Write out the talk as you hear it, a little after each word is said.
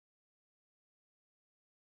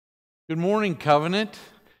Good morning, Covenant.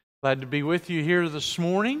 Glad to be with you here this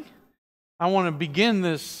morning. I want to begin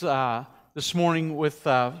this morning with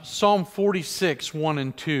Psalm 46, 1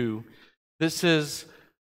 and 2. That says,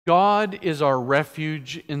 God is our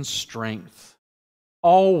refuge and strength,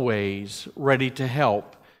 always ready to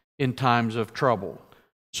help in times of trouble.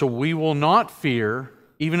 So we will not fear,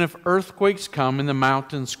 even if earthquakes come and the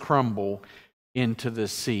mountains crumble into the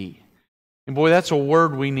sea. And boy, that's a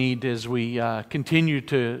word we need as we continue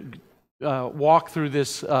to walk through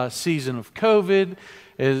this season of COVID,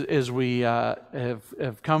 as we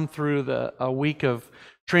have come through a week of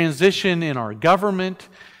transition in our government.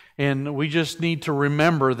 And we just need to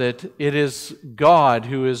remember that it is God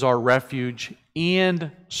who is our refuge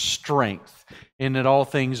and strength, and that all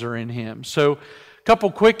things are in Him. So a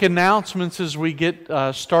couple quick announcements as we get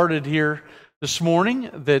started here this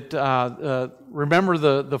morning. That remember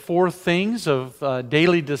the four things of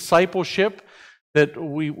daily discipleship that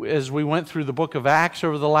as we went through the book of Acts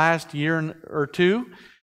over the last year or two.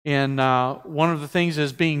 And one of the things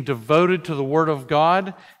is being devoted to the Word of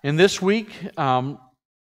God. And this week,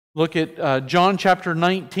 look at John chapter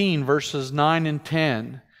 19, verses 9 and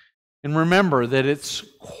 10. And remember that it's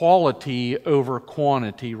quality over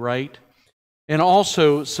quantity, right? And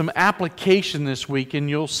also some application this week, and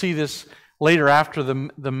you'll see this later after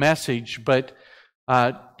the message, but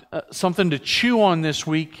something to chew on this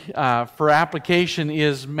week for application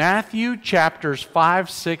is Matthew chapters 5,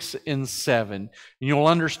 6, and 7. And you'll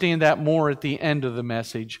understand that more at the end of the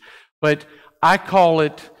message. But I call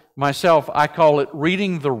it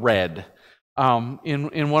reading the red.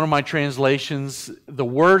 In one of my translations, the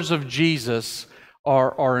words of Jesus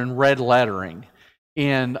are in red lettering.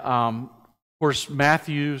 And of course,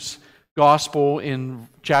 Matthew's Gospel in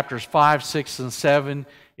chapters 5, 6, and 7,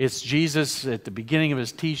 it's Jesus at the beginning of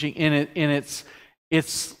His teaching, and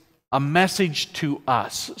it's a message to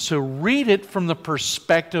us. So read it from the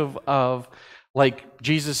perspective of like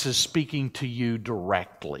Jesus is speaking to you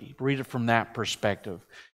directly. Read it from that perspective.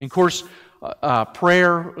 And of course,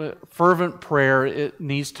 prayer, fervent prayer, it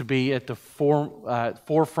needs to be at the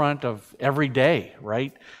forefront of every day,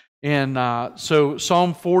 right? And so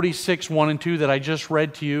Psalm 46, 1 and 2 that I just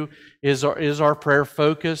read to you is our prayer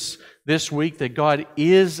focus this week, that God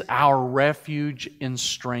is our refuge and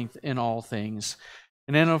strength in all things.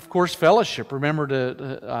 And then, of course, fellowship. Remember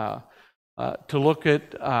to look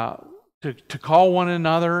at, to call one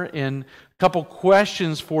another. And a couple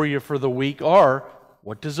questions for you for the week are,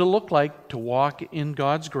 what does it look like to walk in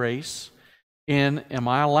God's grace? And am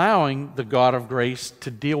I allowing the God of grace to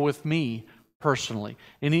deal with me personally?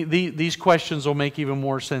 And these questions will make even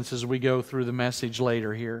more sense as we go through the message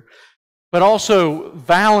later here. But also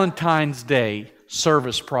Valentine's Day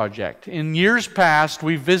Service Project. In years past,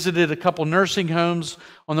 we visited a couple nursing homes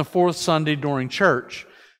on the fourth Sunday during church.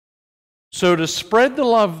 So to spread the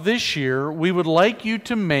love this year, we would like you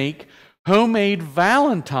to make homemade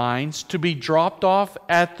Valentines to be dropped off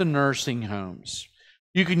at the nursing homes.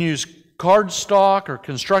 You can use cardstock or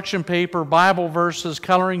construction paper, Bible verses,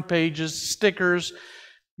 coloring pages, stickers,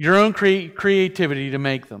 your own creativity to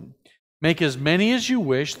make them. Make as many as you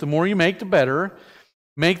wish. The more you make, the better.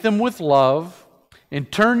 Make them with love.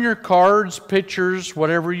 And turn your cards, pictures,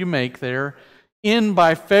 whatever you make there, in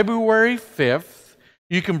by February 5th.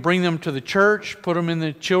 You can bring them to the church, put them in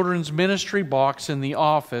the children's ministry box in the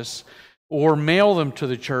office, or mail them to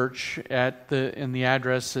the church and the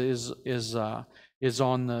address is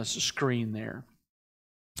on the screen there.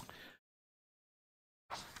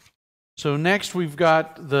 So next we've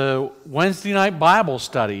got the Wednesday night Bible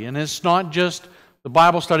study, and it's not just the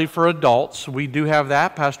Bible study for adults. We do have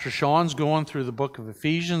that. Pastor Sean's going through the book of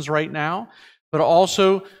Ephesians right now, but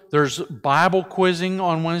also there's Bible quizzing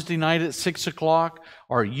on Wednesday night at 6 o'clock.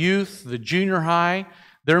 Our youth, the junior high,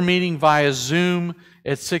 they're meeting via Zoom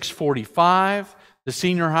at 6:45. The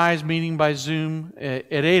senior high is meeting by Zoom at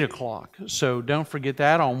 8 o'clock. So don't forget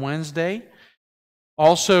that on Wednesday.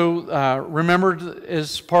 Also, remember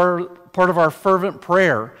as part of our fervent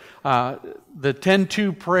prayer, the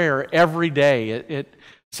 10-2 prayer every day.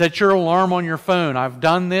 Set your alarm on your phone. I've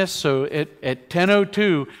done this, so at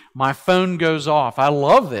 10:02, my phone goes off. I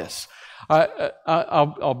love this.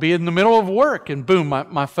 I'll be in the middle of work, and boom,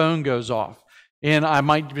 my phone goes off. And I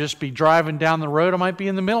might just be driving down the road. I might be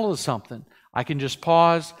in the middle of something. I can just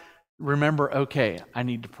pause, remember, okay, I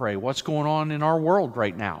need to pray. What's going on in our world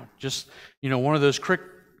right now? Just, one of those quick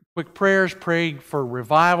prayers, praying for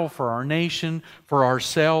revival for our nation, for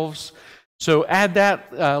ourselves. So add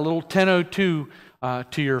that little 10:02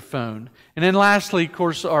 to your phone. And then lastly, of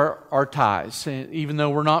course, our tithes. And even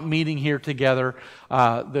though we're not meeting here together,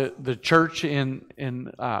 the church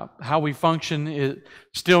and how we function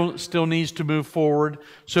still needs to move forward.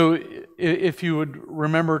 So if you would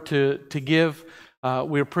remember to give,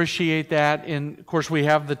 we appreciate that. And of course, we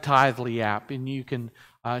have the Tithely app, and you can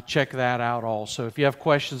check that out also. If you have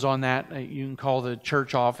questions on that, you can call the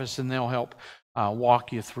church office, and they'll help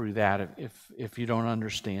walk you through that if you don't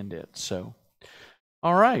understand it. So,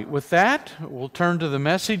 all right, with that, we'll turn to the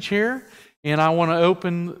message here, and I want to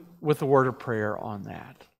open with a word of prayer on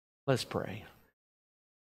that. Let's pray.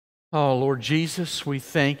 Oh, Lord Jesus, we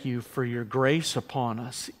thank you for your grace upon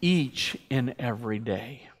us each and every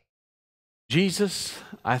day. Jesus,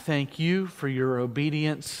 I thank you for your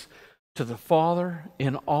obedience to the Father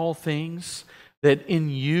in all things, that in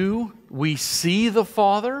you we see the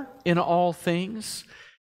Father in all things,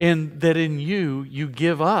 and that in you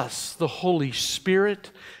give us the Holy Spirit,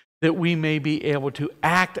 that we may be able to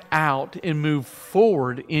act out and move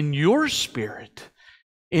forward in your Spirit,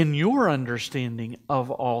 in your understanding of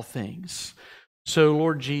all things. So,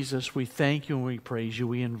 Lord Jesus, we thank you and we praise you.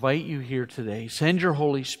 We invite you here today. Send your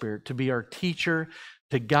Holy Spirit to be our teacher,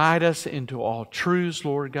 to guide us into all truths,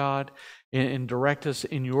 Lord God, and direct us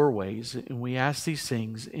in your ways. And we ask these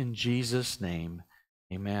things in Jesus' name.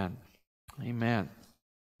 Amen. Amen.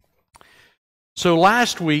 So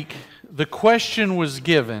last week, the question was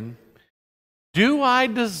given, do I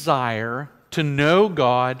desire to know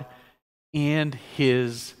God and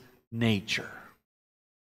His nature?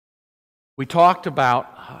 We talked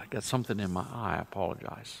about, I got something in my eye, I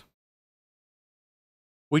apologize.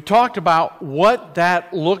 We talked about what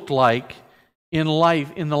that looked like in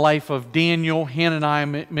the life of Daniel,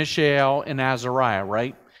 Hananiah, Mishael, and Azariah,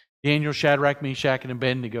 right? Daniel, Shadrach, Meshach, and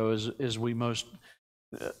Abednego as we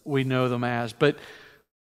know them as. But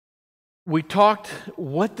we talked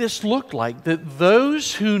what this looked like, that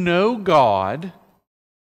those who know God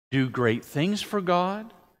do great things for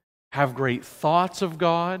God, have great thoughts of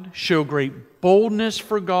God, show great boldness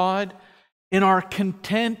for God, and are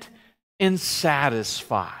content and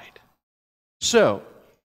satisfied. So,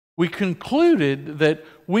 we concluded that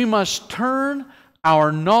we must turn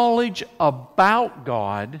our knowledge about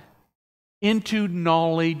God into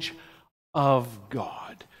knowledge of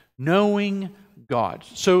God, knowing God.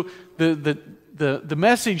 So, the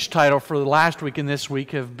message title for the last week and this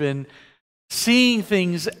week have been Seeing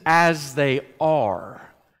Things as They Are.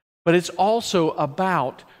 But it's also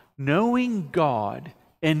about knowing God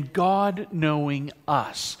and God knowing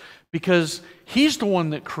us. Because He's the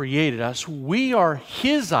one that created us. We are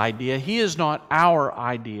His idea. He is not our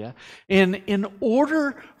idea. And in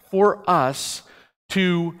order for us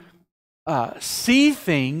to see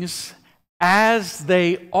things as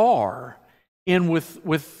they are, and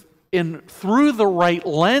through the right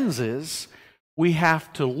lenses, we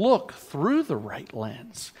have to look through the right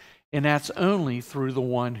lens. And that's only through the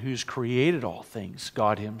one who's created all things,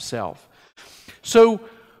 God Himself. So,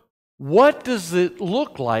 what does it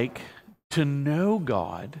look like to know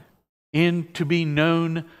God and to be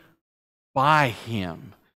known by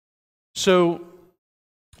Him? So,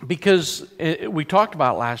 because we talked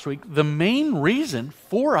about last week, the main reason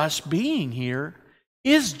for us being here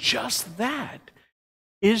is just that,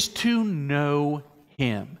 is to know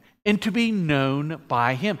Him and to be known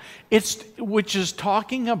by Him. Which is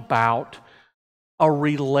talking about a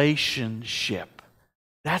relationship.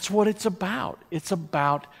 That's what it's about. It's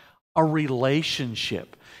about a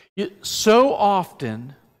relationship. So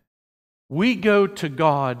often, we go to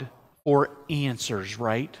God for answers,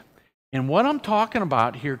 right? And what I'm talking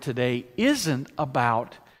about here today isn't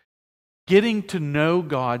about getting to know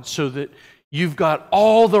God so that you've got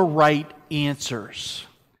all the right answers.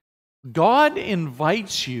 God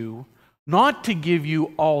invites you not to give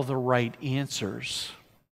you all the right answers.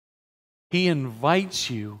 He invites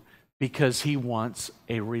you because He wants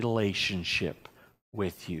a relationship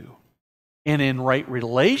with you. And in right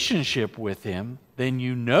relationship with Him, then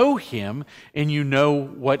you know Him and you know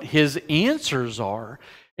what His answers are.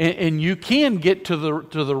 And you can get to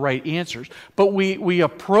the right answers. But we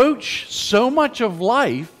approach so much of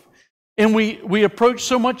life, and we approach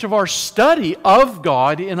so much of our study of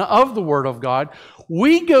God and of the Word of God,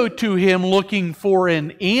 we go to Him looking for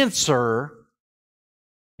an answer,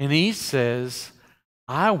 and He says,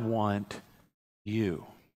 I want you.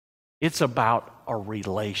 It's about a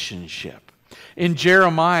relationship. In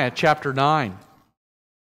Jeremiah chapter 9,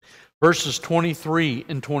 verses 23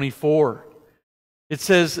 and 24, it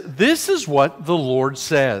says, this is what the Lord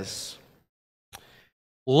says.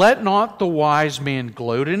 Let not the wise man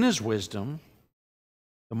gloat in his wisdom,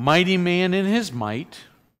 the mighty man in his might,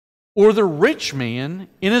 or the rich man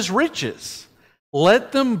in his riches.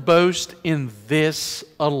 Let them boast in this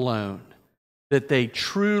alone, that they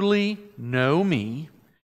truly know me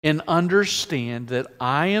and understand that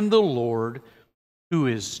I am the Lord, who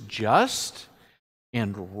is just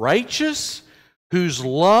and righteous, whose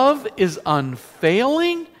love is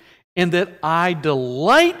unfailing, and that I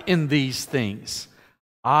delight in these things.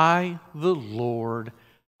 I, the Lord,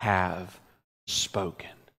 have spoken.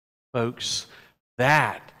 Folks,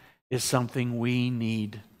 that is something we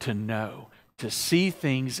need to know, to see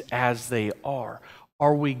things as they are.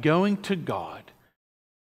 Are we going to God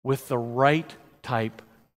with the right type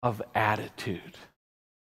of attitude?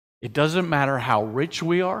 It doesn't matter how rich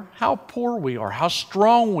we are, how poor we are, how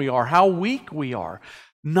strong we are, how weak we are.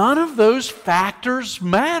 None of those factors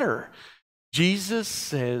matter. Jesus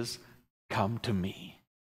says, come to me.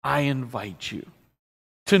 I invite you.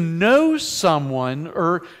 To know someone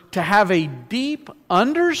or to have a deep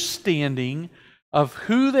understanding of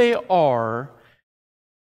who they are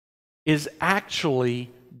is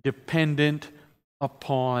actually dependent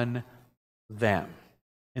upon them.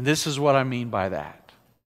 And this is what I mean by that.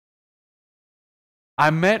 I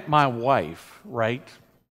met my wife, right?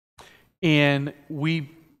 And we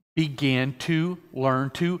began to learn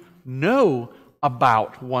to know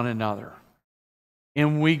about one another.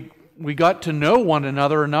 And we got to know one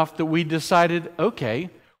another enough that we decided, okay,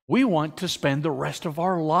 we want to spend the rest of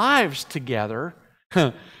our lives together.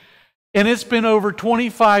 And it's been over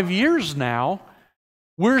 25 years now.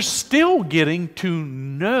 We're still getting to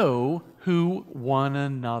know who one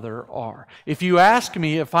another are. If you ask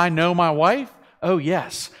me if I know my wife, oh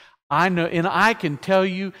yes, I know, and I can tell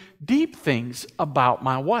you deep things about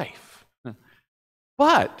my wife.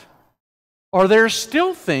 But are there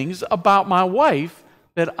still things about my wife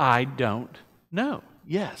that I don't know?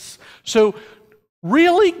 Yes. So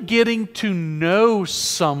really getting to know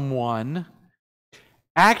someone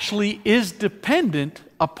actually is dependent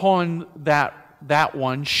upon that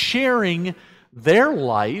one sharing their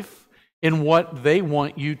life and what they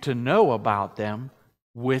want you to know about them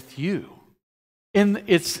with you. And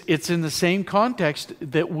it's in the same context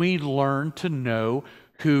that we learn to know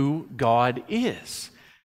who God is.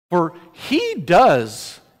 For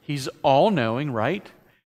He's all-knowing, right?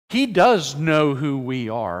 He does know who we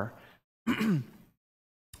are.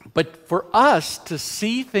 But for us to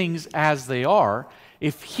see things as they are,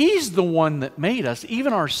 if He's the one that made us,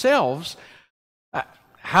 even ourselves,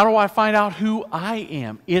 how do I find out who I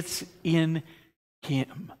am? It's in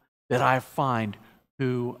Him that I find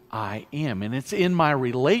who I am. And it's in my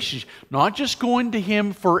relationship, not just going to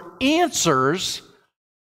Him for answers,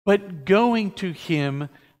 but going to Him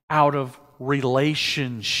out of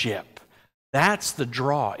relationship. That's the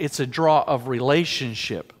draw. It's a draw of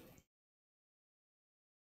relationship.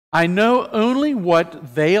 I know only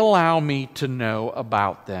what they allow me to know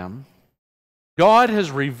about them. God has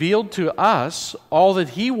revealed to us all that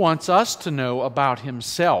He wants us to know about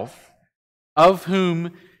Himself, of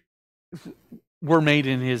whom we're made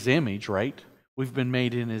in His image, right? We've been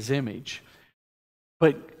made in His image.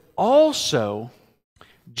 But also,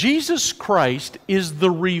 Jesus Christ is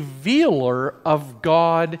the revealer of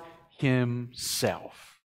God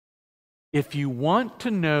Himself. If you want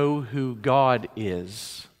to know who God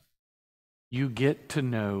is, you get to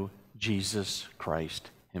know Jesus Christ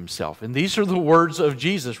Himself. And these are the words of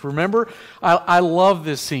Jesus. Remember, I love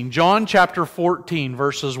this scene. John chapter 14,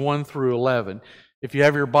 verses 1 through 11. If you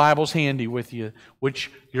have your Bibles handy with you,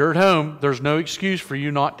 which you're at home, there's no excuse for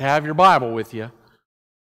you not to have your Bible with you.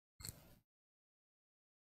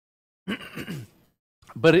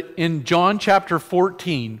 But in John chapter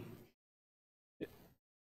 14,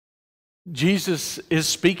 Jesus is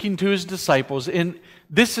speaking to His disciples, and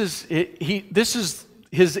this is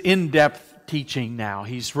His in-depth teaching now.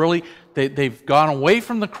 They've gone away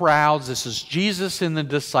from the crowds. This is Jesus and the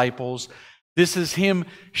disciples. This is Him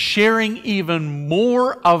sharing even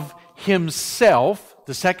more of Himself,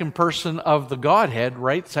 the second person of the Godhead,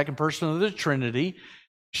 right? Second person of the Trinity,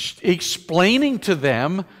 explaining to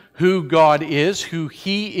them who God is, who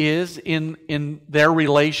He is in their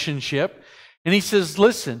relationship. And He says,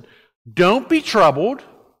 listen, don't be troubled.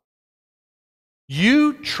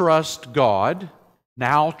 You trust God.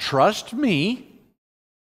 Now trust me.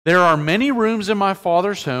 There are many rooms in my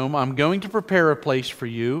Father's home. I'm going to prepare a place for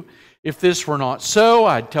you. If this were not so,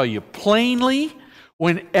 I'd tell you plainly,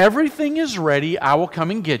 when everything is ready, I will come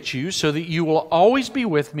and get you so that you will always be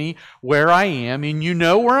with me where I am, and you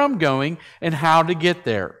know where I'm going and how to get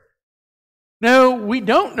there. No, we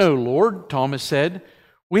don't know, Lord, Thomas said.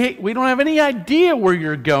 We don't have any idea where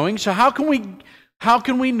you're going, so how can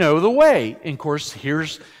we know the way? And of course,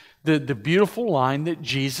 here's the beautiful line that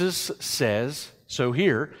Jesus says. So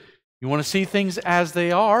here, you want to see things as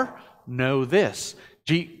they are? Know this.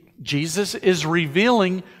 Jesus is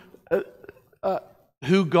revealing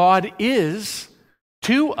who God is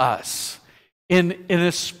to us, and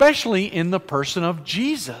especially in the person of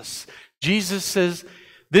Jesus. Jesus says,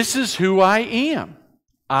 this is who I am.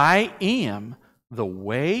 I am the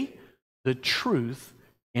way, the truth,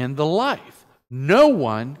 and the life. No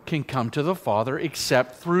one can come to the Father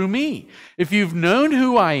except through me. If you've known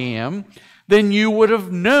who I am, then you would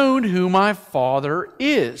have known who my Father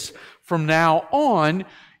is. From now on,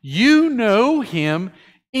 you know Him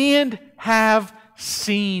and have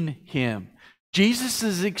seen Him. Jesus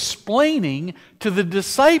is explaining to the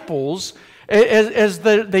disciples as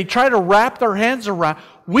they try to wrap their hands around,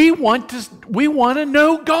 we want to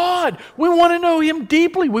know God. We want to know Him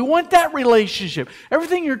deeply. We want that relationship.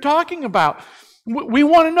 Everything you're talking about, we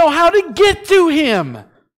want to know how to get to Him.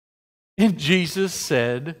 And Jesus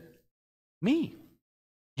said, me.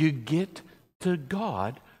 You get to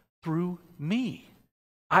God through me.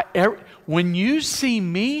 When you see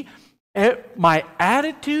me, my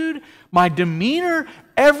attitude, my demeanor,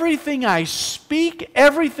 everything I speak,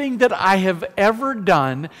 everything that I have ever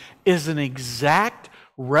done is an exact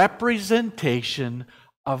representation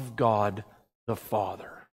of God the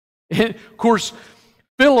Father. And of course,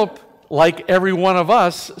 Philip, like every one of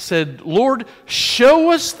us, said, Lord,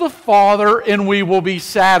 show us the Father and we will be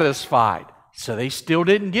satisfied. So they still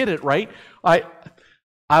didn't get it, right?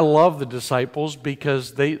 I love the disciples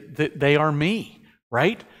because they are me,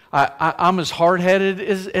 right? I'm as hard-headed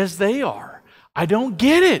as they are. I don't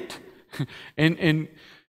get it. And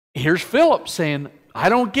here's Philip saying, I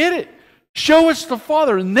don't get it. Show us the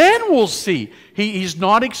Father, and then we'll see. He's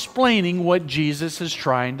not explaining what Jesus is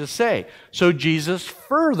trying to say. So Jesus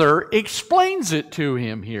further explains it to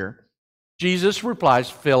him here. Jesus replies,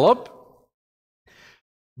 Philip,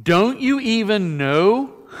 don't you even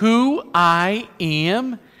know who I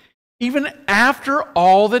am? Even after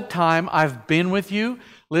all the time I've been with you?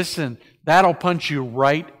 Listen, that'll punch you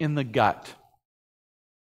right in the gut.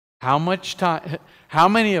 How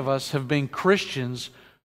many of us have been Christians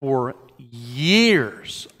for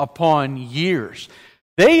years upon years?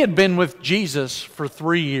 They had been with Jesus for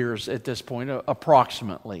 3 years at this point,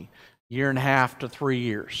 approximately. 1.5 to 3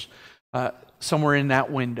 years. Somewhere in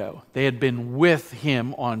that window. They had been with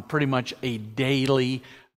Him on pretty much a daily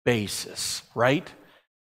basis, right?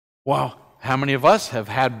 Wow, how many of us have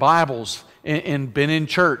had Bibles and been in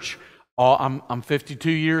church? I'm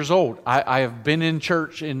 52 years old. I have been in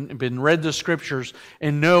church and been read the Scriptures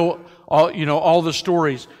and know all the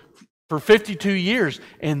stories for 52 years,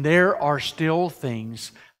 and there are still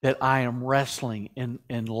things that I am wrestling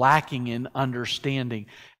and lacking in understanding.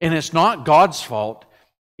 And it's not God's fault,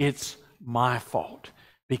 it's my fault,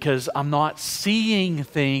 because I'm not seeing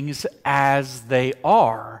things as they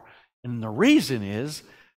are. And the reason is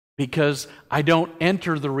because I don't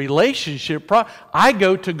enter the relationship. I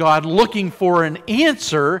go to God looking for an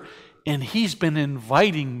answer, and He's been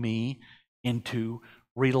inviting me into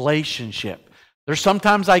relationship. There's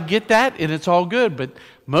sometimes I get that, and it's all good, but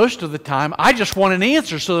most of the time, I just want an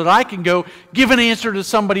answer so that I can go give an answer to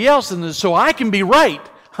somebody else, and so I can be right.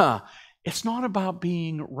 It's not about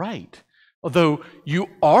being right. Although you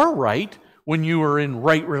are right when you are in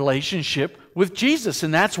right relationship with Jesus,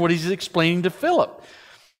 and that's what He's explaining to Philip.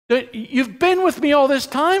 That you've been with me all this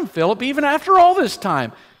time, Philip, even after all this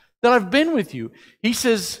time that I've been with you. He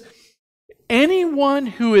says, anyone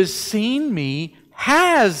who has seen me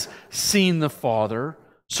has seen the Father,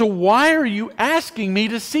 so why are you asking me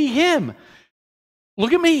to see Him?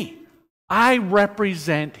 Look at me. I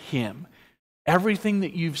represent Him. Everything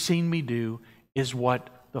that you've seen me do is what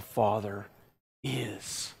the Father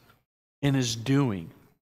is and is doing.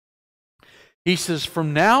 He says,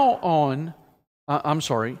 from now on,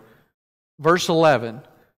 verse 11,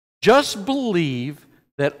 just believe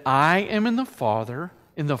that I am in the Father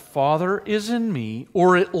and the Father is in me,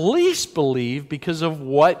 or at least believe because of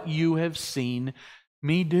what you have seen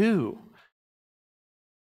me do.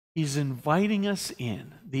 He's inviting us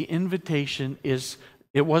in. The invitation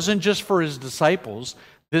it wasn't just for His disciples.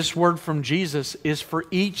 This word from Jesus is for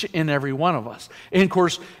each and every one of us. And of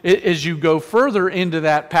course, as you go further into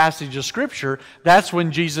that passage of Scripture, that's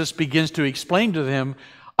when Jesus begins to explain to them,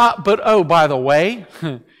 but by the way,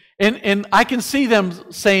 and I can see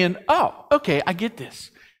them saying, oh, okay, I get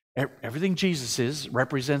this. Everything Jesus is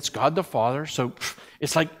represents God the Father, so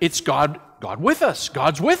it's like it's God with us.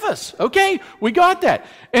 God's with us. Okay, we got that.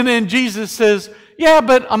 And then Jesus says, yeah,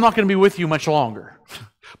 but I'm not going to be with you much longer.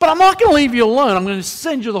 But I'm not going to leave you alone. I'm going to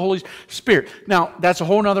send you the Holy Spirit. Now, that's a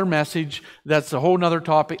whole other message. That's a whole other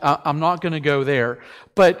topic. I'm not going to go there.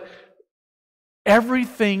 But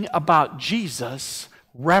everything about Jesus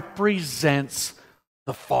represents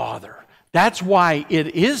the Father. That's why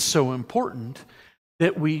it is so important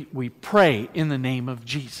that we pray in the name of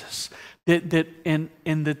Jesus. And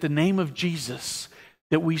that the name of Jesus,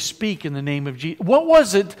 that we speak in the name of Jesus. What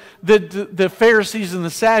was it that the Pharisees and the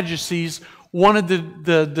Sadducees wanted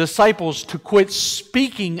the disciples to quit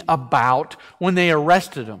speaking about when they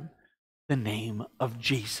arrested him? The name of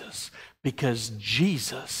Jesus. Because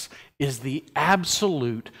Jesus is the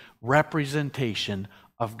absolute representation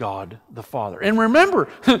of God the Father. And remember,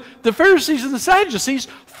 the Pharisees and the Sadducees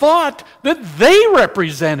thought that they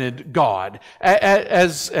represented God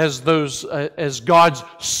as God's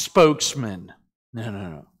spokesman.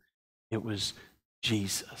 No. It was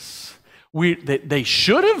Jesus. They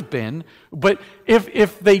should have been, but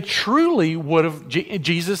if they truly would have,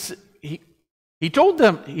 Jesus, he told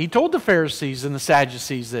the Pharisees and the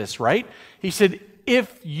Sadducees this, right? He said,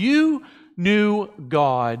 if you knew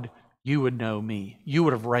God, you would know me. You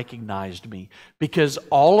would have recognized me. Because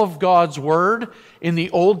all of God's Word in the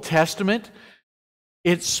Old Testament,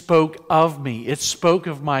 it spoke of me. It spoke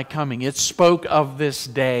of my coming. It spoke of this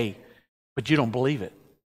day. But you don't believe it.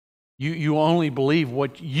 You only believe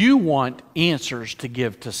what you want answers to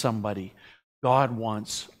give to somebody. God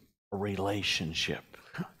wants a relationship.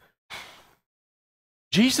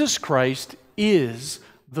 Jesus Christ is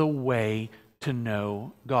the way to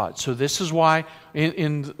know God. So this is why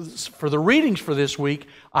for the readings for this week,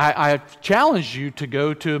 I challenge you to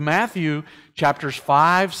go to Matthew chapters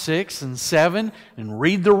 5, 6, and 7 and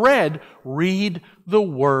read read the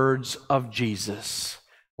words of Jesus.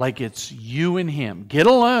 Like it's you and Him. Get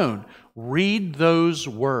alone. Read those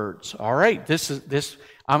words. All right,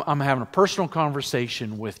 I'm having a personal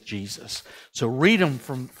conversation with Jesus. So read them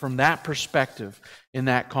from that perspective, in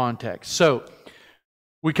that context. So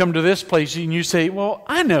we come to this place and you say, well,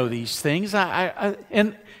 I know these things.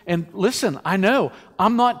 And listen, I know.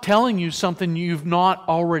 I'm not telling you something you've not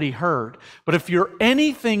already heard. But if you're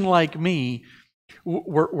anything like me,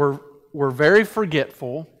 we're very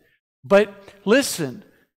forgetful. But listen,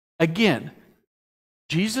 again,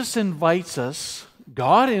 Jesus invites us,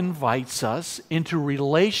 God invites us into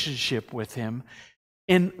relationship with Him,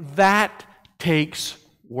 and that takes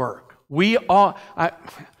work. We want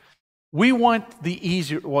the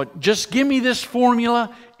easier, just give me this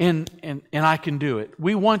formula and I can do it.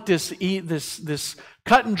 We want this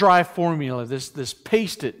cut and dry formula, this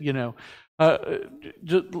paste it,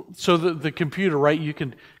 so the computer, right? You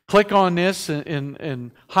can click on this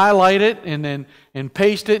and highlight it and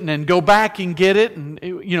paste it and then go back and get it. And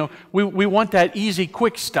we want that easy,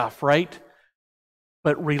 quick stuff, right?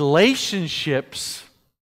 But relationships,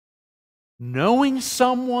 knowing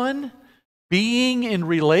someone, being in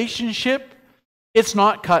relationship, it's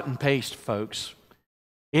not cut and paste, folks.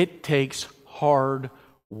 It takes hard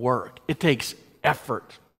work. It takes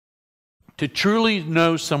effort. To truly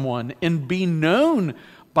know someone and be known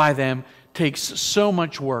by them takes so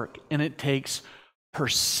much work, and it takes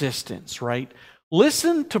persistence, right?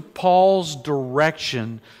 Listen to Paul's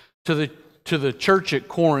direction to the church at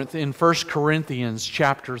Corinth in 1 Corinthians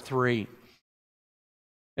chapter 3.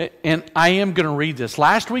 And I am going to read this.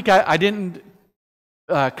 Last week I didn't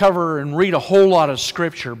cover and read a whole lot of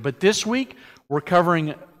Scripture, but this week we're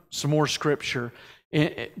covering some more Scripture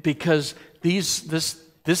because this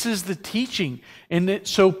is the teaching. And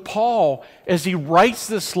so Paul, as he writes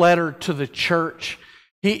this letter to the church,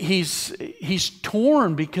 he's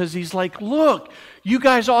torn because he's like, look, you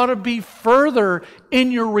guys ought to be further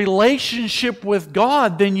in your relationship with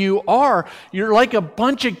God than you are. You're like a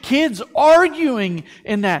bunch of kids arguing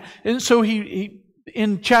in that. And so he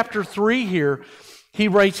in chapter 3 here, he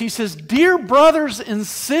writes, he says, dear brothers and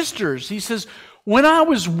sisters, he says, when I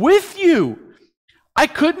was with you, I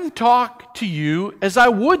couldn't talk to you as I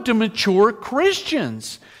would to mature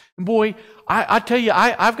Christians. And boy, I tell you,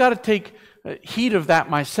 I've got to take heed of that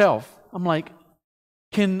myself. I'm like,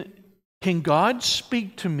 can God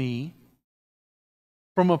speak to me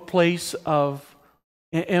from a place of,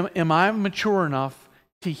 am I mature enough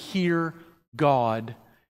to hear God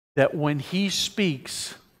that when He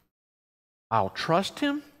speaks, I'll trust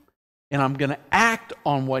Him and I'm going to act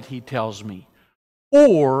on what He tells me?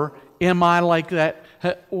 Or am I like that?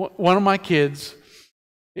 One of my kids,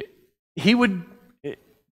 he would,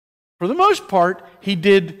 for the most part, he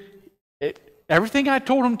did everything I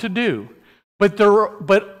told him to do. But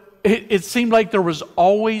it seemed like there was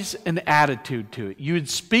always an attitude to it. You would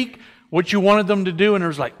speak what you wanted them to do, and there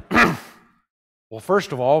was like, Well,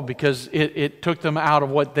 first of all, because it took them out of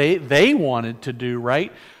what they wanted to do,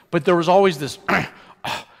 right? But there was always this,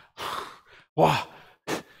 why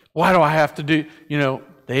do I have to do,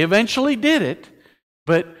 they eventually did it.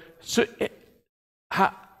 But so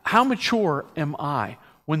how mature am I?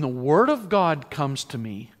 When the Word of God comes to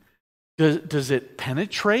me, does it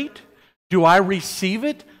penetrate? Do I receive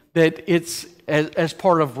it? That it's as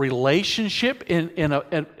part of relationship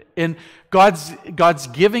in God's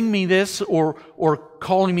giving me this or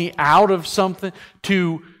calling me out of something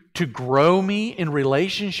to grow me in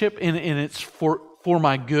relationship and it's for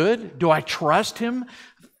my good? Do I trust Him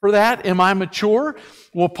for that? Am I mature?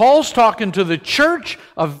 Well, Paul's talking to the church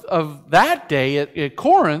of that day at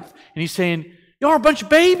Corinth, and he's saying, you are a bunch of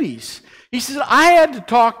babies. He says, I had to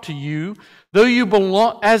talk to you as though you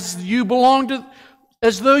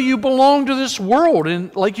belong to this world,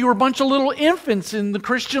 and like you were a bunch of little infants in the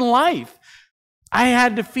Christian life. I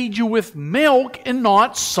had to feed you with milk and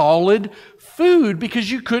not solid food because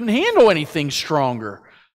you couldn't handle anything stronger.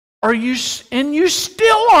 And you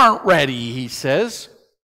still aren't ready, he says.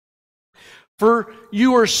 For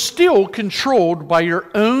you are still controlled by your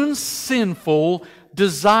own sinful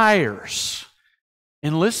desires.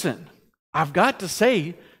 And listen, I've got to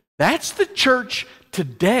say, that's the church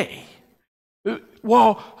today.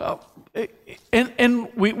 Well, and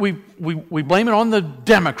we blame it on the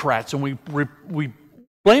Democrats, and we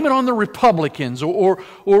blame it on the Republicans, or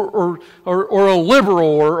a liberal,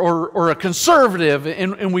 or a conservative,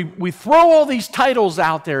 and we throw all these titles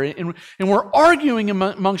out there, and we're arguing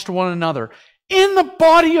amongst one another in the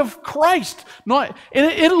body of Christ. And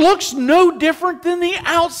it looks no different than the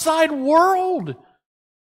outside world.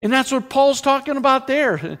 And that's what Paul's talking about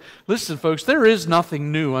there. Listen, folks, there is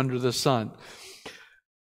nothing new under the sun.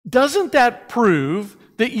 Doesn't that prove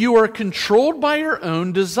that you are controlled by your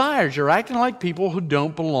own desires? You're acting like people who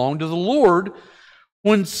don't belong to the Lord.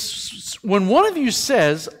 When one of you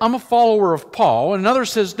says, I'm a follower of Paul, and another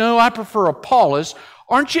says, no, I prefer Apollos,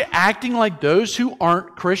 aren't you acting like those who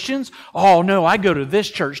aren't Christians? Oh, no, I go to this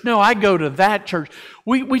church. No, I go to that church.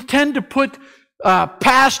 We tend to put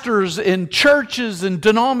pastors and churches and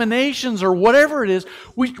denominations or whatever it is,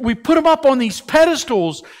 we put them up on these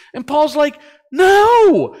pedestals. And Paul's like,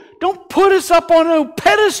 no, don't put us up on a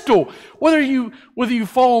pedestal. Whether you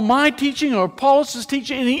follow my teaching or Apollos'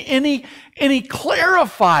 teaching, and he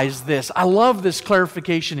clarifies this. I love this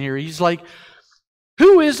clarification here. He's like,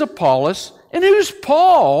 who is Apollos and who's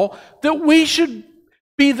Paul that we should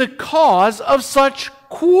be the cause of such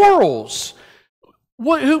quarrels?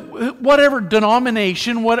 Whatever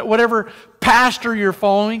denomination, whatever pastor you're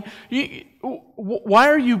following, why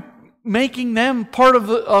are you making them part of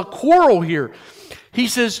a quarrel here? He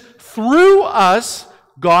says, through us,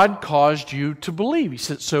 God caused you to believe.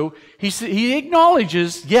 He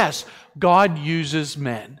acknowledges, yes, God uses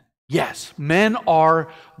men. Yes, men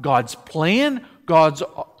are God's plan, God's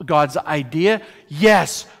idea.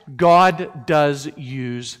 Yes, God does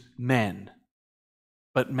use men.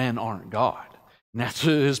 But men aren't God. And that's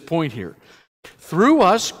his point here. Through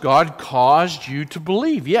us, God caused you to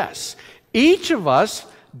believe. Yes, each of us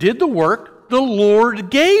did the work the Lord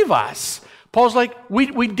gave us. Paul's like,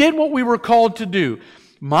 we did what we were called to do.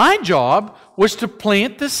 My job was to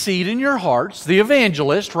plant the seed in your hearts, the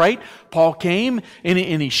evangelist, right? Paul came and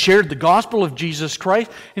he shared the gospel of Jesus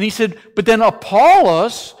Christ. And he said, but then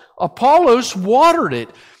Apollos watered it.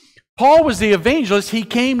 Paul was the evangelist. He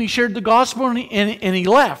came, he shared the gospel, and he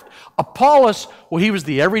left. Apollos, well, he was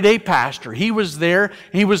the everyday pastor. He was there.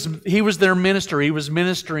 He was their minister. He was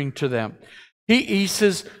ministering to them. He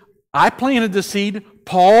says, I planted the seed.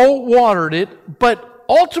 Paul watered it. But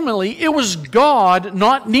ultimately, it was God,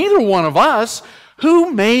 not neither one of us,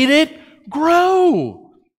 who made it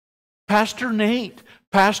grow. Pastor Nate,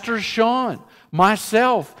 Pastor Sean,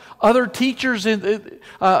 myself, other teachers in the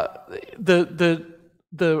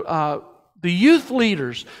youth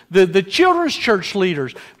leaders, the children's church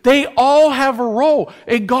leaders, they all have a role,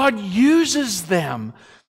 and God uses them.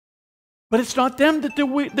 But it's not them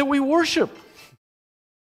that we worship.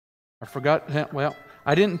 I forgot. Well,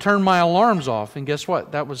 I didn't turn my alarms off, and guess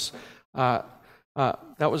what? That was my.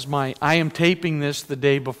 I am taping this the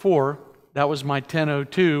day before. That was my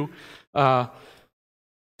 10:02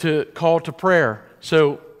 to call to prayer.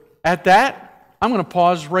 So at that, I'm going to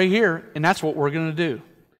pause right here, and that's what we're going to do.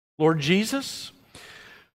 Lord Jesus,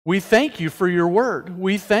 we thank you for your word.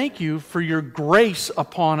 We thank you for your grace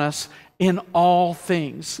upon us in all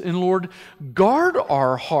things. And Lord, guard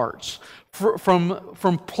our hearts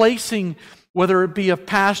from placing, whether it be a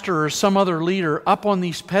pastor or some other leader, up on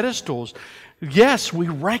these pedestals. yes, we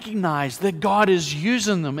recognize that God is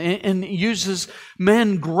using them and uses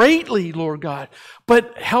men greatly, Lord God.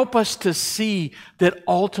 But help us to see that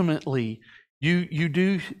ultimately you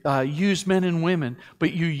do use men and women,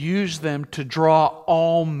 but you use them to draw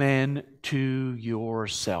all men to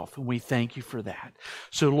yourself. And we thank you for that.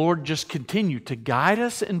 So, Lord, just continue to guide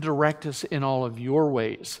us and direct us in all of your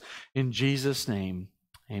ways. In Jesus' name,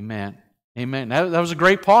 amen. Amen. That was a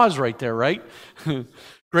great pause right there, right?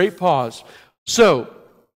 Great pause. So,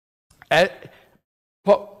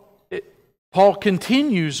 Paul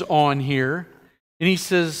continues on here, and he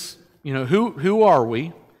says, who are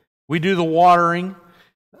we? We do the watering,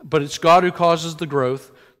 but it's God who causes the growth.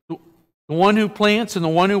 The one who plants and the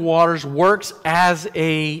one who waters works as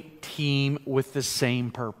a team with the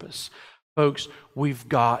same purpose. Folks, we've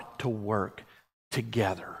got to work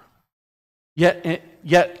together.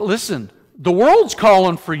 Yet, listen, the world's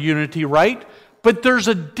calling for unity, right? But there's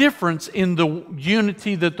a difference in the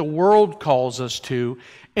unity that the world calls us to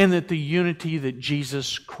and that the unity that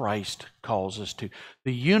Jesus Christ calls us to.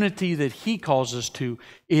 The unity that He calls us to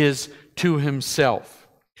is to Himself.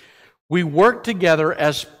 We work together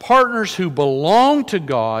as partners who belong to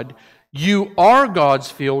God. You are God's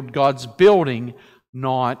field, God's building,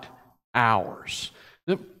 not ours.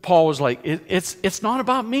 Paul was like, it's not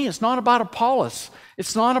about me. It's not about Apollos.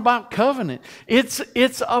 It's not about covenant.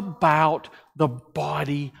 It's about the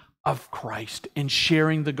body of Christ and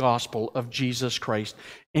sharing the gospel of Jesus Christ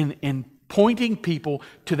and pointing people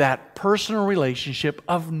to that personal relationship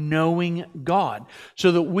of knowing God,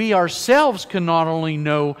 so that we ourselves can not only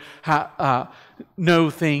know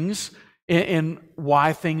things and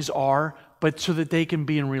why things are, but so that they can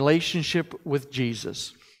be in relationship with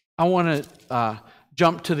Jesus. I want to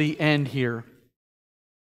jump to the end here.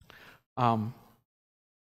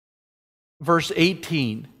 Verse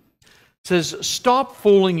 18 says, "Stop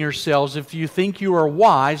fooling yourselves if you think you are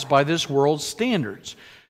wise by this world's standards.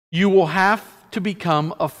 You will have to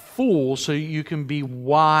become a fool so you can be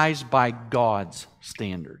wise by God's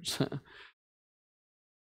standards."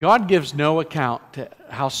 God gives no account to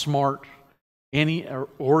how smart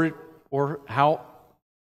or how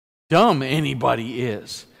dumb anybody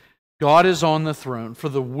is. God is on the throne. For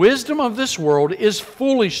the wisdom of this world is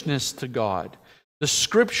foolishness to God. The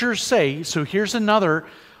Scriptures say, so here's another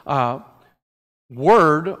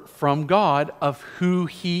word from God of who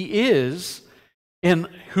He is and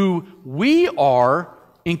who we are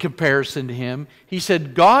in comparison to Him. He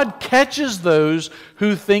said, God catches those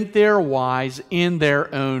who think they are wise in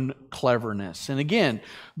their own cleverness. And again,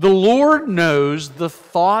 the Lord knows the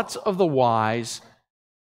thoughts of the wise,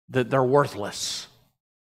 that they're worthless.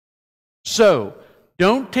 So,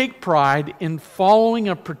 don't take pride in following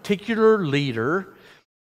a particular leader.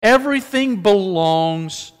 Everything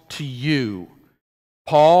belongs to you.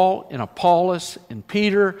 Paul and Apollos and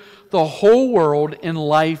Peter, the whole world in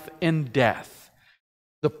life and death,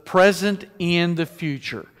 the present and the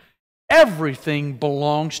future. Everything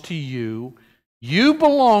belongs to you. You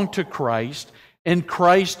belong to Christ, and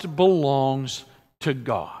Christ belongs to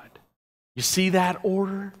God. You see that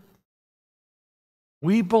order?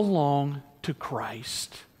 We belong to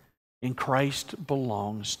Christ, and Christ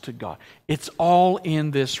belongs to God. It's all in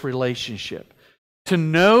this relationship. To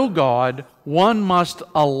know God, one must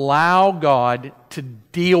allow God to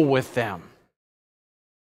deal with them.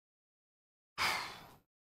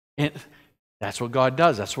 And that's what God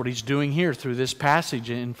does. That's what He's doing here through this passage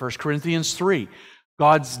in 1 Corinthians 3.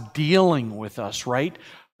 God's dealing with us, right?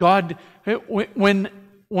 God, when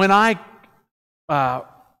I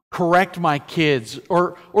correct my kids,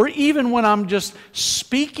 or even when I'm just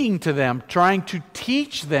speaking to them, trying to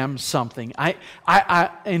teach them something,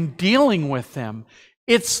 I in dealing with them,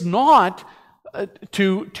 it's not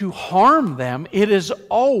to harm them. It is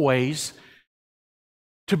always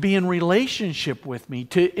to be in relationship with me,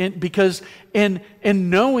 because in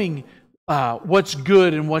knowing what's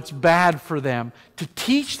good and what's bad for them, to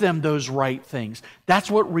teach them those right things.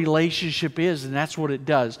 That's what relationship is, and that's what it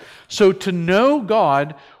does. So to know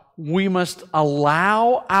God, we must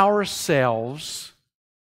allow ourselves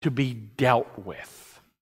to be dealt with.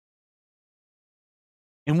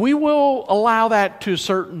 And we will allow that to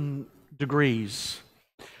certain degrees.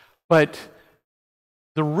 But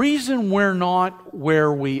the reason we're not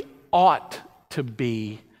where we ought to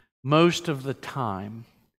be most of the time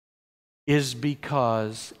is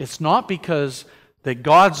because it's not because that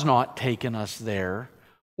God's not taken us there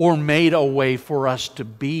or made a way for us to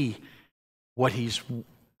be what He's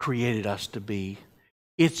created us to be.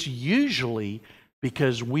 It's usually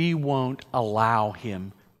because we won't allow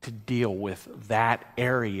Him to deal with that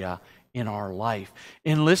area in our life.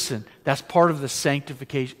 And listen, that's part of the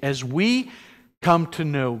sanctification. As we come to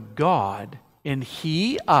know God, and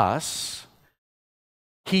He, us,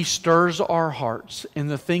 He stirs our hearts in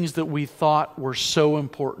the things that we thought were so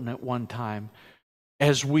important at one time.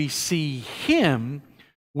 As we see Him,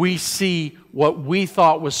 we see what we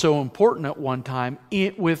thought was so important at one time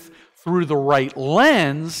through the right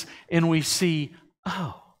lens, and we see,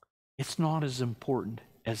 oh, it's not as important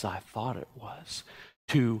as I thought it was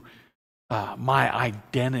to my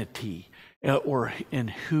identity or in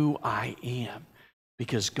who I am.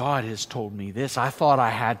 Because God has told me this. I thought I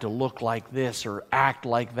had to look like this or act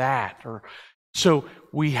like that. So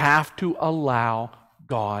we have to allow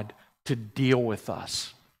God to deal with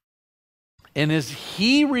us. And as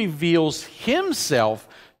He reveals Himself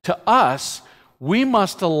to us, we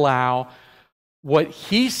must allow what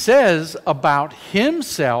He says about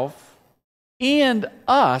Himself and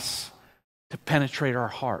us to penetrate our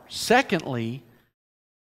hearts. Secondly,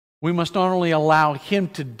 we must not only allow Him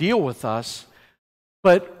to deal with us,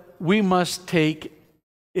 but we must take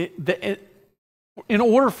it. In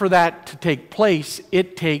order for that to take place,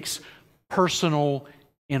 it takes personal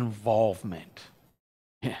involvement.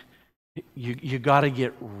 You got to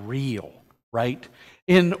get real, right?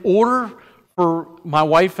 In order for my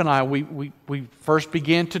wife and I, we first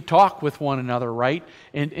began to talk with one another, right?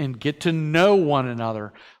 And get to know one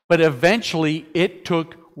another. But eventually it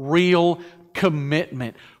took real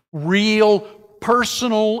commitment, real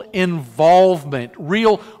personal involvement,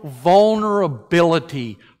 real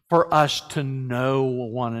vulnerability for us to know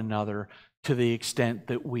one another to the extent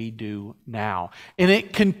that we do now. And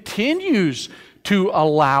it continues to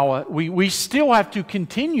allow, we still have to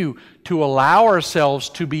continue to allow ourselves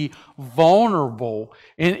to be vulnerable.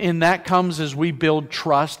 And that comes as we build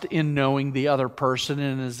trust in knowing the other person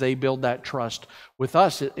and as they build that trust with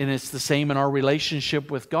us. And it's the same in our relationship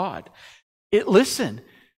with God. Listen,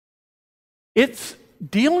 it's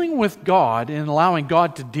dealing with God and allowing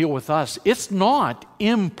God to deal with us. It's not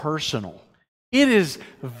impersonal. It is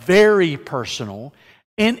very personal,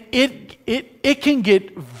 and it can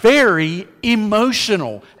get very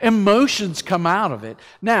emotional. Emotions come out of it.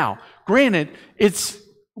 Now, granted,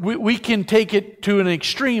 we can take it to an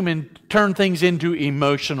extreme and turn things into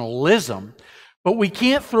emotionalism, but we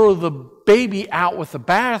can't throw the baby out with the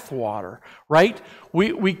bathwater, right?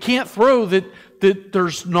 We can't throw that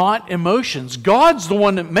there's not emotions. God's the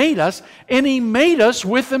one that made us, and He made us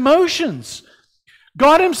with emotions.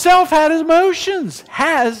 God Himself has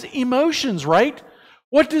emotions, right?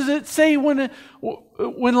 What does it say when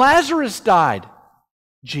Lazarus died?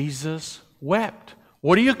 Jesus wept.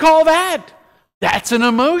 What do you call that? That's an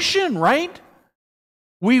emotion, right?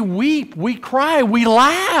 We weep, we cry, we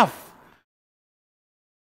laugh.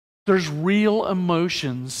 There's real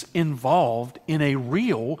emotions involved in a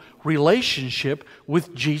real relationship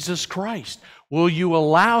with Jesus Christ. Will you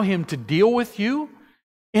allow Him to deal with you?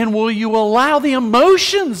 And will you allow the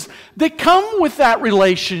emotions that come with that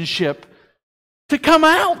relationship to come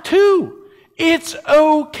out too? It's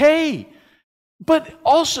okay. But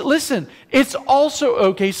also, listen, it's also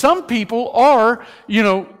okay. Some people are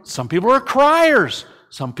criers.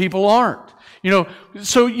 Some people aren't.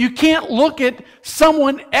 So you can't look at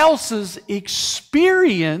someone else's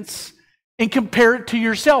experience and compare it to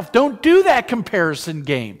yourself. Don't do that comparison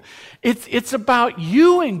game. It's about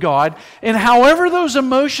you and God, and however those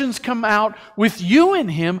emotions come out with you and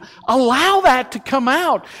Him, allow that to come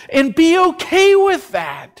out and be okay with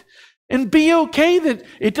that. And be okay that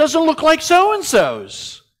it doesn't look like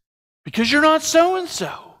so-and-so's because you're not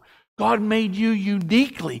so-and-so. God made you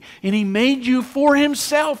uniquely, and He made you for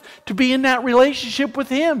Himself to be in that relationship with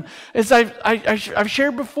Him. As I've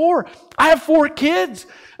shared before, I have 4 kids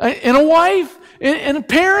and a wife and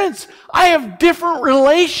parents. I have different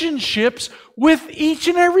relationships with each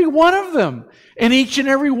and every one of them. And each and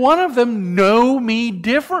every one of them know me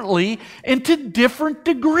differently and to different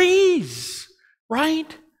degrees,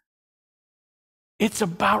 right? It's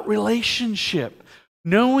about relationship.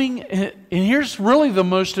 Knowing, and here's really the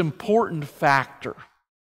most important factor.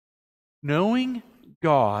 Knowing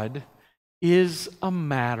God is a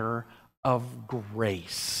matter of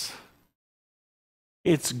grace.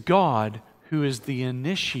 It's God who is the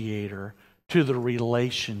initiator to the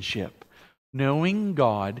relationship. Knowing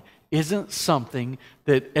God isn't something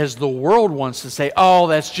that, as the world wants to say, oh,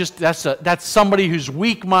 that's somebody who's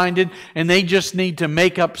weak-minded and they just need to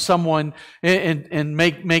make up someone and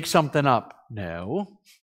make something up. No.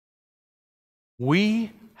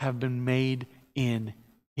 We have been made in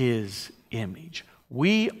His image.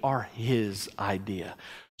 We are His idea.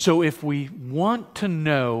 So if we want to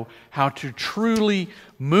know how to truly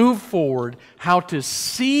move forward, how to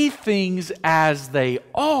see things as they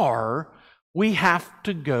are, We have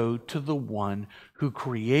to go to the one who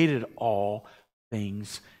created all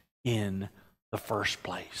things in the first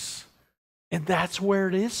place. And that's where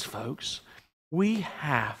it is, folks. We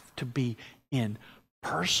have to be in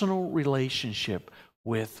personal relationship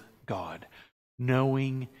with God,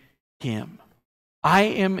 knowing Him. I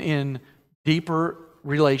am in deeper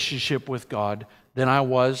relationship with God than I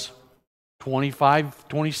was 25,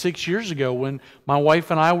 26 years ago when my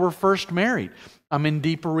wife and I were first married. I'm in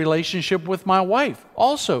deeper relationship with my wife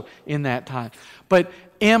also in that time. But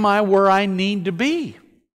am I where I need to be?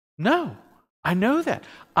 No. I know that.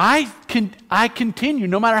 I continue,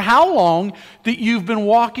 no matter how long that you've been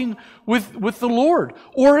walking with the Lord,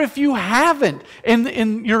 or if you haven't,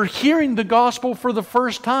 and you're hearing the gospel for the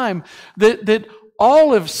first time, that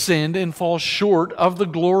all have sinned and fall short of the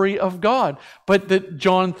glory of God. But that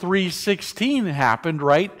John 3:16 happened,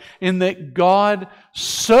 right? In that God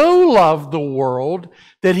so loved the world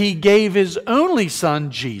that He gave His only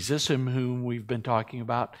Son, Jesus, in whom we've been talking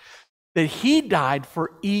about, that He died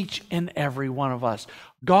for each and every one of us.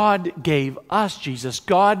 God gave us Jesus.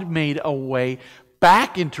 God made a way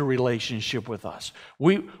back into relationship with us.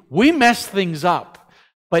 We mess things up,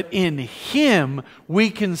 but in Him we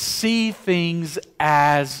can see things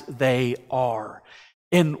as they are.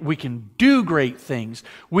 And we can do great things.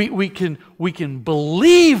 We can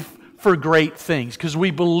believe for great things because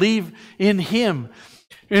we believe in Him.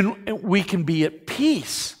 And we can be at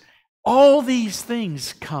peace. All these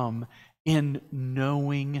things come in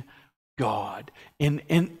knowing God. And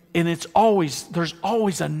there's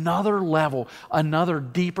always another level, another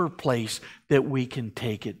deeper place that we can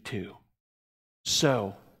take it to.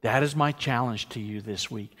 So, that is my challenge to you this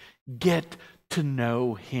week. Get to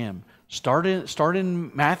know Him. Start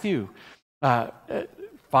in Matthew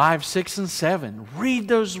 5, 6, and 7. Read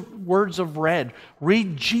those words of red.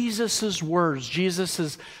 Read Jesus' words.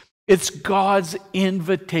 It's God's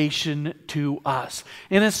invitation to us.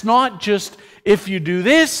 And it's not just if you do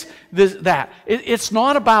this, that. It's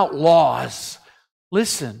not about laws.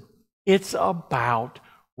 Listen, it's about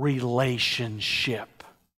relationship.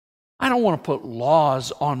 I don't want to put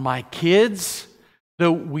laws on my kids,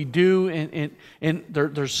 though we do, and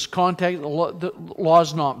there's context. The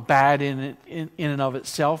law's not bad in and of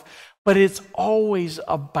itself, but it's always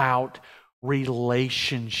about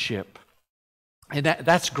relationship. And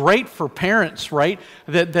that's great for parents, right?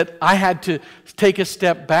 That I had to take a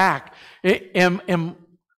step back. Am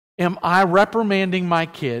I reprimanding my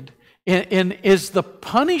kid? And is the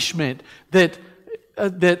punishment that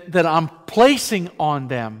I'm placing on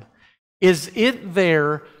them, is it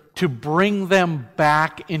there to bring them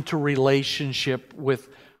back into relationship with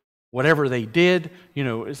whatever they did? You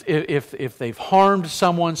know, if they've harmed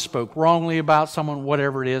someone, spoke wrongly about someone,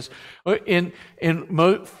 whatever it is. And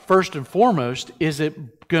first and foremost, is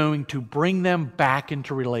it going to bring them back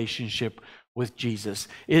into relationship with Jesus?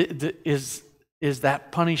 Is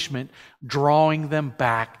that punishment drawing them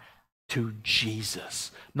back to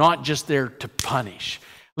Jesus? Not just there to punish.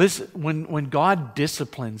 Listen, when God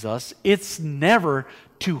disciplines us, it's never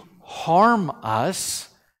to harm us.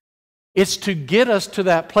 It's to get us to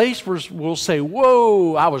that place where we'll say,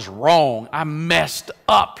 whoa, I was wrong. I messed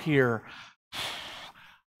up here.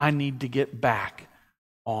 I need to get back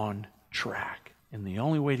on track. And the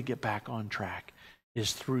only way to get back on track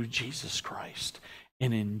is through Jesus Christ.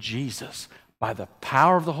 And in Jesus, by the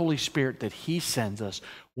power of the Holy Spirit that He sends us,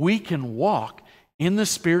 we can walk in the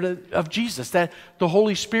Spirit of Jesus. That the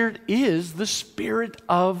Holy Spirit is the Spirit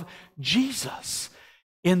of Jesus.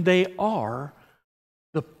 And they are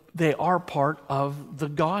part of the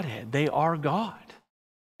Godhead. They are God.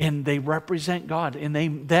 And they represent God.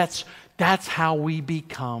 And that's how we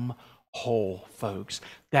become whole, folks.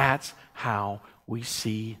 That's how we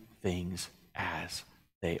see things as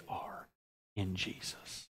they are in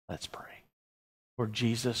Jesus. Let's pray. Lord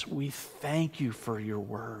Jesus, we thank You for Your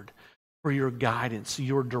word, for Your guidance,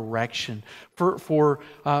 Your direction, for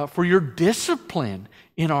Your discipline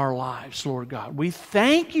in our lives, Lord God. We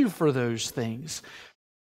thank You for those things,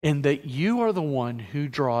 and that You are the one who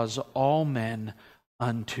draws all men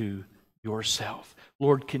unto Yourself.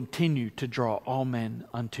 Lord, continue to draw all men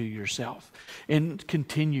unto Yourself, and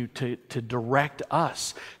continue to direct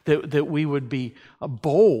us, that we would be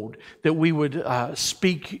bold, that we would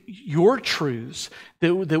speak Your truths,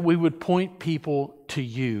 that we would point people to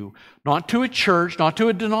You, not to a church, not to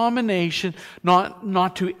a denomination,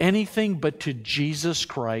 not to anything but to Jesus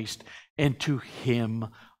Christ and to Him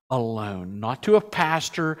alone. Not to a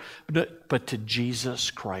pastor, but to Jesus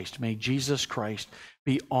Christ. May Jesus Christ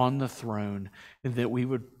be on the throne, and that we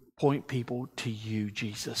would point people to You,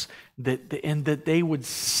 Jesus, and that they would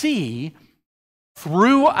see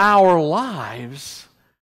through our lives,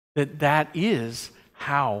 that is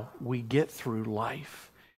how we get through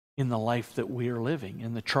life, in the life that we are living,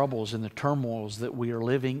 in the troubles and the turmoils that we are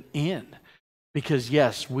living in. Because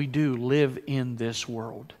yes, we do live in this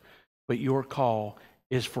world, but your call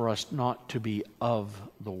is for us not to be of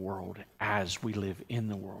the world as we live in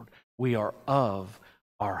the world. We are of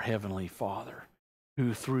our Heavenly Father,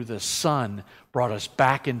 who through the Son brought us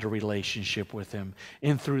back into relationship with Him,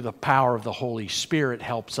 and through the power of the Holy Spirit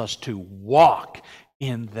helps us to walk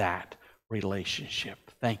in that relationship.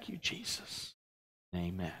 Thank you, Jesus.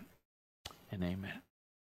 Amen and amen.